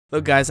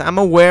Look, guys, I'm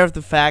aware of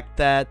the fact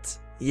that,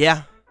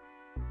 yeah,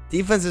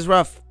 defense is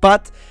rough,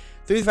 but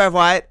 3-5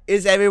 wide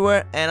is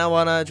everywhere, and I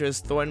want to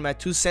just throw in my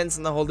 2 cents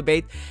in the whole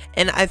debate.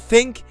 And I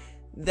think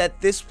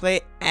that this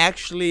play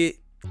actually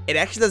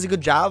does a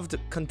good job of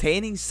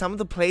containing some of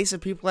the plays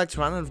that people like to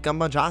run out of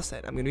Gumbo Josset.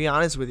 I'm going to be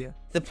honest with you.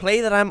 The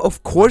play that I'm,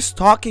 of course,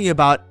 talking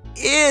about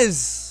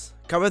is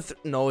cover 3.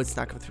 No, it's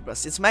not cover 3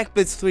 plus. It's Mac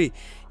Blitz 3.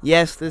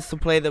 Yes, this is the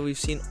play that we've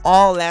seen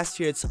all last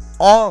year. It's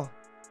all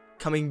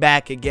coming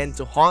back again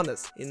to haunt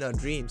us in our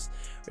dreams.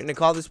 We're going to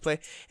call this play,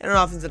 and an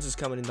offense that's just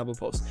coming in double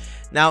post.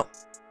 Now,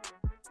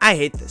 I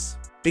hate this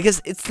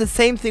because it's the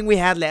same thing we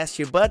had last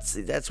year, but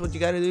that's what you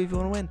got to do if you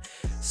want to win.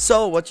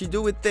 So what you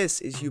do with this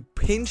is you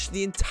pinch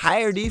the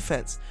entire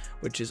defense,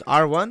 which is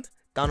R1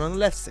 down on the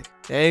left stick.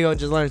 There you go,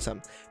 just learn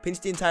something. Pinch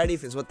the entire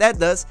defense. What that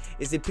does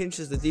is it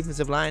pinches the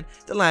defensive line,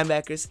 the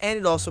linebackers, and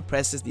it also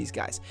presses these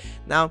guys.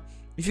 Now,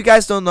 if you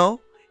guys don't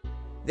know,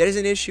 there's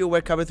an issue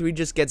where cover 3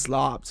 just gets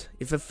lobbed.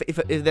 If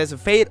there's a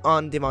fade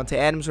on Devontae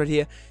Adams right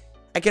here,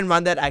 I can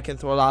run that, I can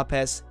throw a lob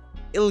pass,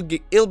 it'll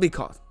be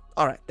caught.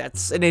 Alright,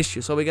 that's an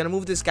issue. So we're gonna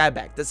move this guy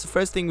back. That's the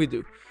first thing we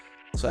do.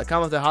 So I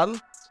come off the huddle,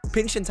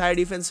 pinch the entire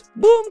defense,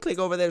 boom, click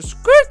over there,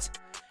 skirt,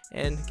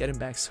 and get him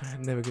back. Sorry,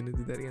 I'm never gonna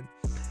do that again.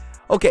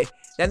 Okay,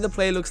 then the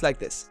play looks like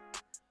this.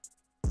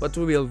 What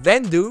we will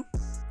then do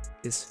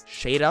is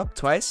shade up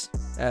twice.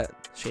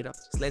 Shade up.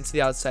 Slant to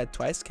the outside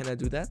twice. Can I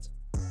do that?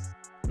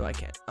 No, I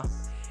can't. Oh.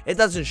 It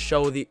doesn't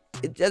show the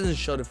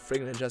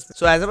friggin' adjustment.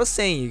 So as I was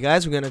saying, you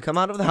guys, we're gonna come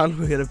out of the huddle,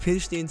 we're gonna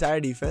pinch the entire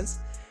defense.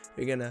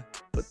 We're gonna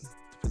put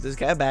this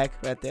guy back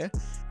right there.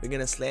 We're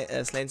gonna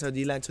slant our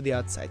D-line to the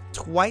outside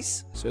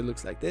twice, so it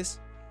looks like this.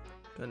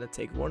 Gonna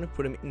take Warner,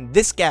 put him in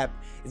this gap.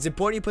 It's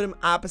important you put him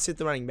opposite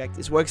the running back.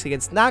 This works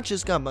against not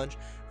just gun bunch,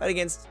 but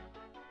against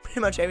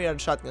pretty much every other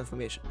shotgun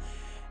formation.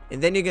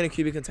 And then you're gonna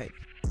QB contain.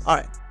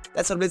 Alright,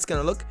 that's how Blitz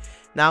gonna look.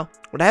 Now,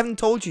 what I haven't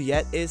told you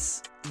yet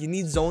is you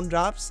need zone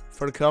drops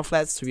for the curl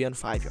flats to be on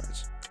 5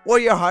 yards. Or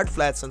your hard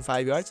flats on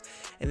 5 yards.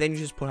 And then you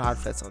just put hard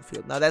flats on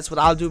field. Now, that's what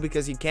I'll do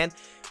because you can't.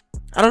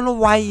 I don't know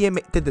why he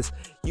did this.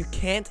 You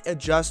can't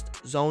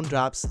adjust zone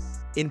drops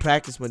in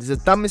practice mode. It's the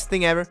dumbest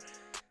thing ever.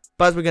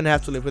 But we're going to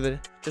have to live with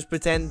it. Just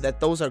pretend that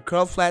those are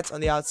curl flats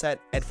on the outside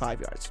at 5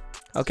 yards.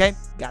 Okay?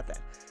 Got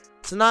that.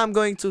 So now I'm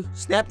going to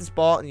snap this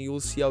ball and you will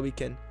see how we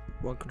can.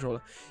 One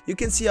controller. You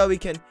can see how we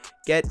can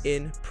get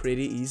in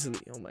pretty easily.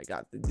 Oh my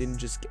god, we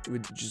just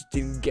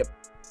didn't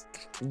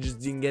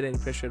get any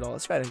pressure at all.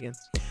 Let's try it again.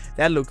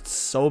 That looked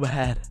so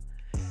bad.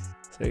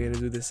 So we're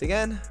gonna do this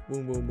again.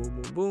 Boom, boom, boom,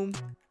 boom, boom.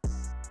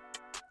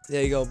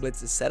 There you go.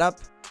 Blitz is set up.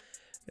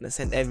 Gonna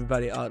send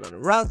everybody out on a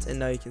route, and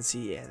now you can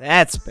see, yeah,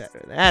 that's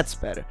better. That's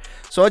better.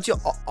 So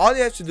all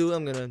you have to do,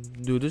 I'm gonna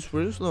do this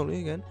really slowly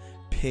again.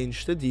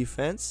 Pinch the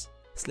defense.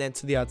 Slant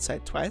to the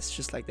outside twice,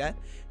 just like that.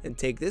 Then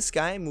take this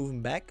guy, move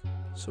him back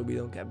so we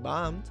don't get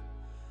bombed.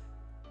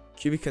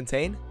 QB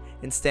contain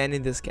and stand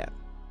in this gap.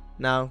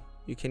 Now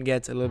you can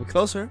get a little bit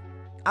closer.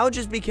 I would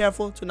just be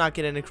careful to not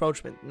get an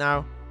encroachment.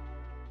 Now,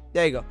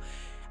 there you go.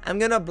 I'm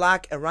gonna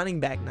block a running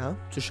back now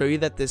to show you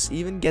that this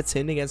even gets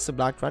in against the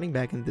blocked running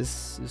back, and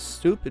this is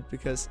stupid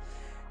because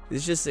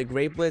this is just a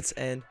great blitz,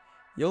 and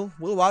we'll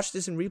watch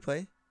this in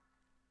replay.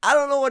 I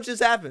don't know what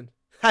just happened.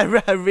 I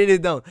really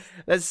don't.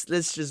 Let's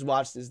just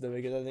watch this though,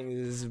 because I think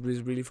this is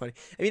really funny.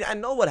 I mean, I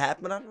know what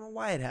happened, but I don't know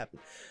why it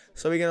happened.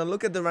 So we're gonna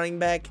look at the running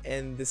back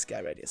and this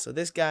guy right here. So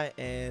this guy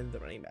and the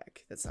running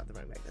back. That's not the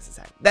running back. That's the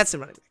side. That's the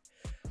running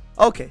back.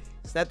 Okay,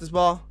 snap this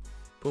ball.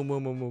 Boom,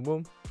 boom, boom, boom,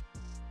 boom.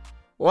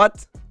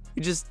 What?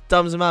 He just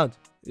thumbs him out.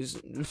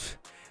 Just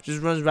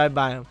runs right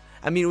by him.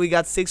 I mean, we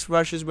got 6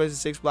 rushes versus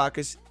 6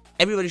 blockers.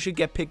 Everybody should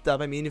get picked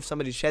up. I mean, if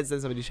somebody sheds, then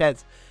somebody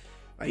sheds.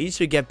 He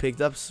should get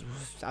picked up.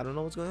 I don't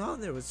know what's going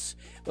on there. Was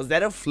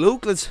that a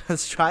fluke?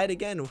 Let's try it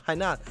again. Why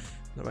not?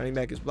 The running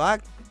back is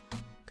blocked.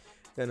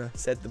 Gonna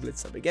set the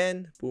blitz up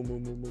again. Boom,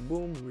 boom, boom, boom,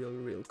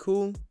 boom. Real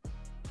cool.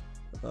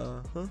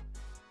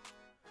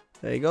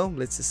 There you go.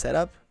 Blitz is set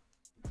up.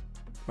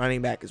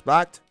 Running back is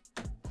blocked.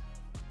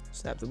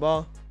 Snap the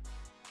ball.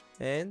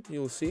 And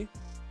you'll see.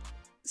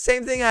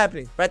 Same thing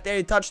happening. Right there,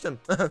 he touched him.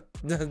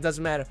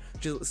 Doesn't matter.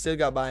 Just still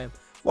got by him.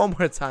 One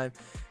more time.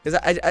 Because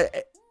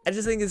I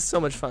just think it's so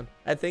much fun.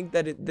 I think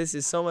that this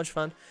is so much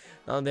fun.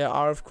 Now, there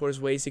are, of course,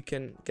 ways you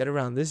can get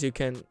around this. You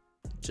can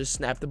just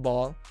snap the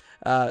ball.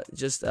 Throw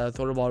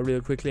the ball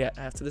really quickly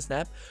after the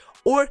snap.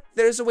 Or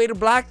there's a way to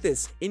block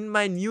this in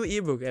my new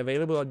ebook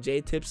available on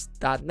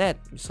jtips.net.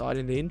 You saw it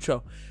in the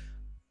intro.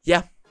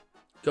 Yeah,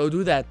 go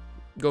do that.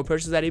 Go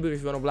purchase that ebook if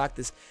you want to block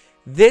this.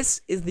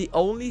 This is the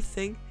only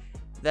thing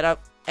that I've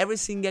ever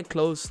seen get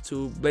close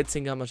to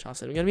blitzing Gumbo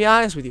Josset. I'm going to be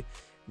honest with you.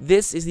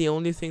 This is the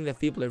only thing that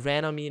people have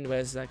ran on me and where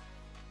it's like,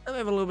 I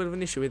have a little bit of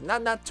an issue with.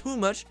 Not too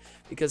much,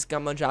 because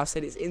Gumbo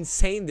Josset is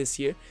insane this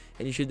year,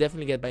 and you should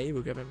definitely get my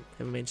ebook. I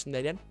haven't mentioned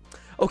that yet.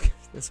 Okay,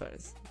 sorry,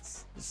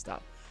 let's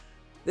stop.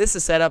 This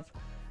is setup.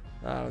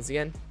 Once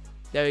again,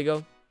 there we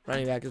go.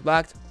 Running back is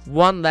blocked.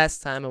 One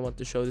last time, I want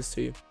to show this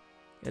to you,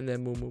 and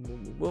then boom, boom,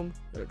 boom, boom, boom.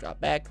 Gonna drop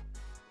back.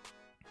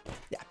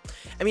 Yeah,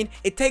 I mean,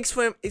 it takes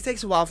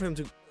a while for him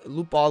to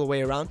loop all the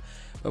way around,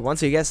 But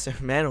once he gets there,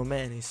 man, oh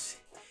man,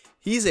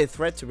 he's a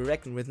threat to be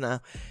reckoned with.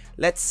 Now,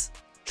 let's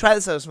try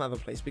this out of some other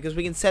place, because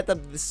we can set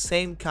up the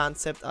same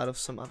concept out of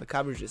some other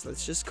coverages.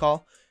 Let's just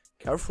call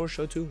cover 4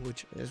 show 2,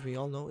 which, as we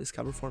all know, is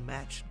cover 4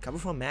 match. Cover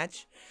 4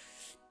 match,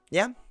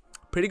 yeah,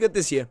 pretty good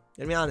this year.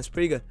 Let me be honest,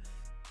 pretty good.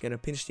 Gonna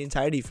pinch the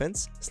entire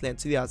defense, slant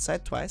to the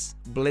outside twice,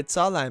 blitz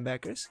all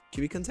linebackers,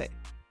 QB contain.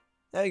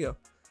 There you go.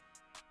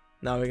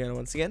 Now we're gonna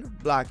once again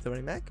block the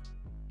running back.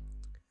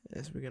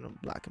 Yes, we're gonna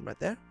block him right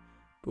there.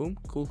 Boom,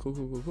 cool.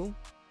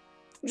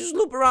 Just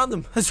loop around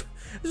them. Just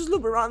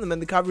loop around them,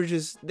 and the coverage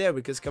is there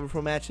because cover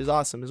 4 match is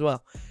awesome as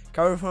well.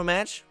 Cover 4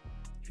 match,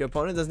 if your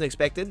opponent doesn't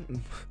expect it,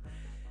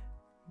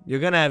 you're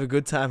gonna have a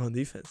good time on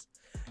defense.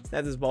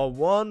 Snap this ball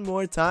one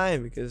more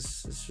time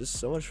because it's just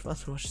so much fun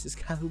to watch this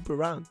guy loop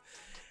around.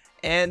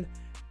 And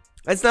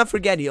let's not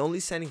forget, he only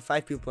sending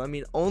 5 people. I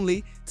mean,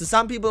 only to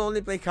some people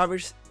only play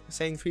coverage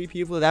saying 3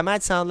 people. That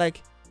might sound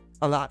like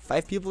a lot.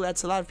 5 people,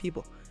 that's a lot of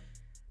people.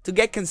 To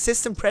get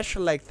consistent pressure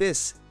like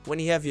this, when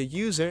you have your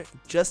user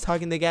just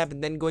hugging the gap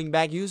and then going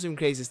back using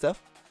crazy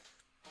stuff,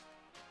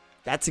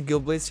 that's a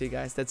good blitz here,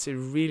 guys. That's a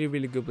really,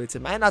 really good blitz.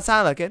 It might not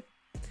sound like it,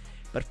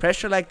 but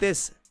pressure like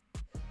this,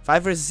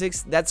 5 versus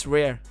 6, that's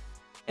rare.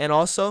 And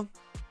also,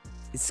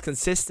 it's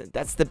consistent.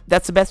 That's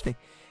the best thing.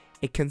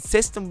 A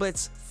consistent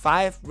blitz,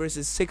 5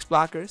 versus 6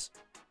 blockers,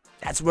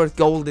 that's worth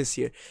gold this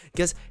year.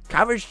 Because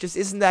coverage just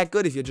isn't that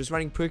good. If you're just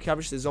running pure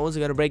coverage, the zones are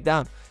going to break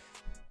down.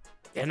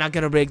 They're not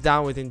going to break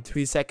down within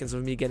 3 seconds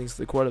of me getting to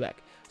the quarterback.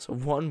 So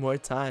one more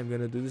time, I'm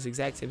going to do this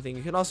exact same thing.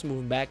 You can also move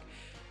him back.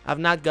 I've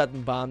not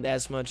gotten bombed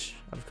as much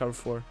out of cover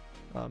 4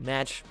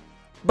 match.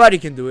 But you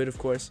can do it, of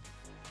course.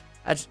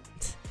 I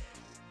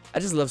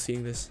just love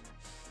seeing this.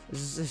 I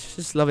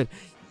just love it.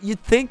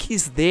 You'd think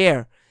he's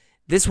there.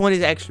 This one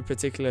is actually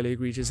particularly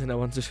egregious, and I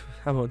want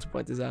to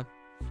point this out.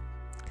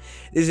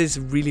 This is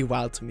really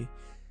wild to me.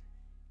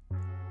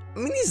 I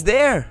mean, he's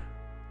there.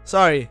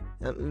 Sorry,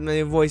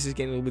 my voice is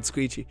getting a little bit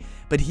screechy,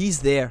 but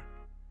he's there.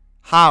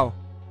 How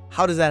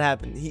does that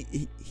happen?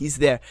 He's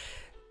there.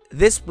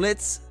 This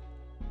blitz,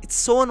 it's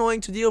so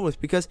annoying to deal with,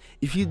 because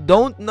if you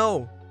don't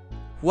know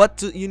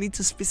what you need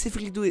to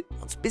specifically do it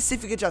on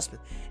specific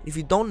adjustment. If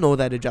you don't know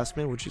that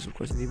adjustment, which is of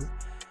course an evil,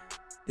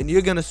 then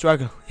you're gonna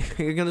struggle.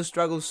 You're gonna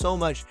struggle so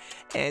much,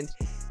 and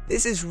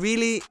this is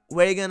really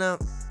where you're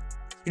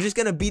just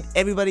gonna beat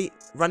everybody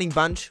running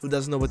bunch who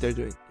doesn't know what they're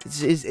doing.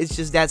 It's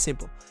just that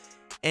simple.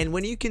 And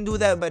when you can do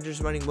that by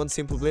just running one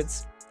simple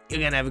blitz, you're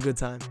gonna have a good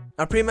time.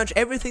 Now, pretty much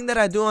everything that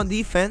I do on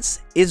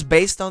defense is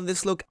based on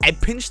this look. I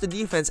pinch the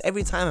defense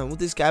every time. I move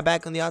this guy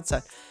back on the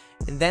outside,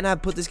 and then I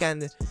put this guy in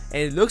the,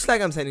 and it looks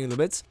like I'm sending the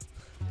blitz,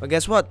 but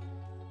guess what?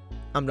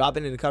 I'm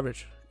dropping into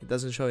coverage. It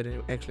doesn't show it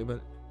actually,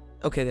 but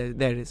okay,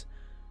 there it is.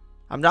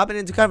 I'm dropping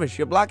into coverage.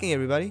 You're blocking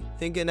everybody,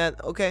 thinking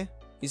that, okay,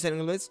 you're sending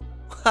a blitz.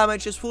 I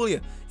might just fool you.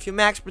 If you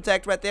max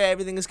protect right there,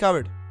 everything is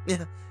covered.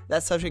 Yeah,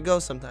 that's how it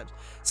goes sometimes.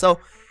 So,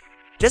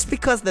 just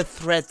because the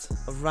threat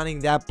of running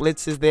that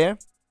blitz is there,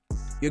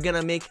 you're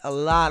gonna make a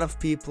lot of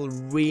people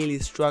really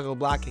struggle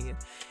blocking it.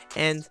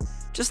 And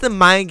just the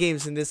mind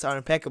games in this are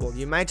impeccable.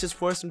 You might just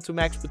force them to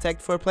max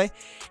protect for a play,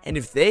 and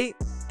if they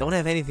don't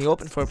have anything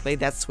open for a play,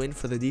 that's win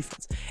for the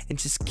defense. And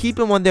just keep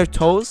them on their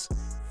toes,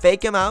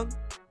 fake them out.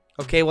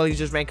 Okay, well, you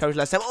just ran coverage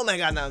last time. Oh my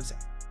god, now I'm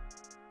saying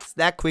it's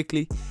that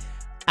quickly.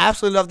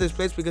 Absolutely love this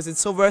blitz because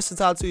it's so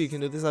versatile too. You can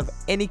do this out of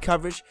any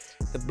coverage.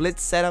 The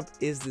blitz setup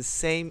is the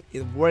same.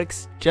 It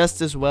works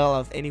just as well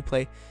of any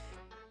play,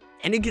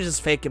 and you can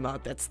just fake him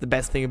out. That's the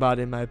best thing about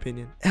it, in my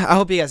opinion. I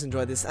hope you guys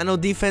enjoyed this. I know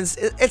defense,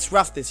 it's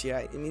rough this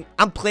year. I mean,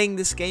 I'm playing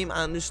this game.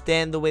 I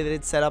understand the way that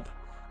it's set up,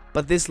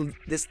 but this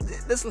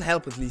will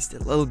help at least a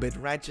little bit,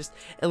 right? Just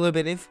a little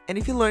bit. And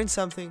if you learned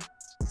something,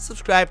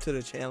 subscribe to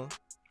the channel.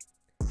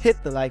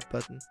 Hit the like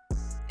button.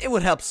 It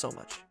would help so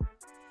much.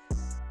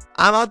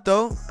 I'm out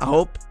though. I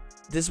hope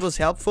this was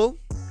helpful.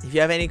 If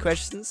you have any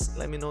questions,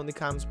 let me know in the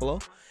comments below.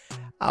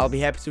 I'll be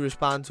happy to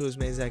respond to as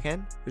many as I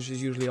can, which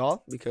is usually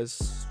all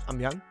because I'm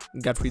young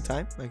and got free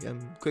time. Like,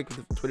 I'm quick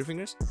with the Twitter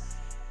fingers.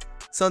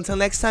 So until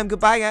next time,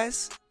 goodbye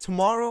guys.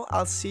 Tomorrow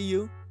I'll see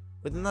you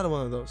with another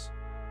one of those.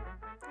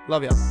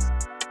 Love y'all.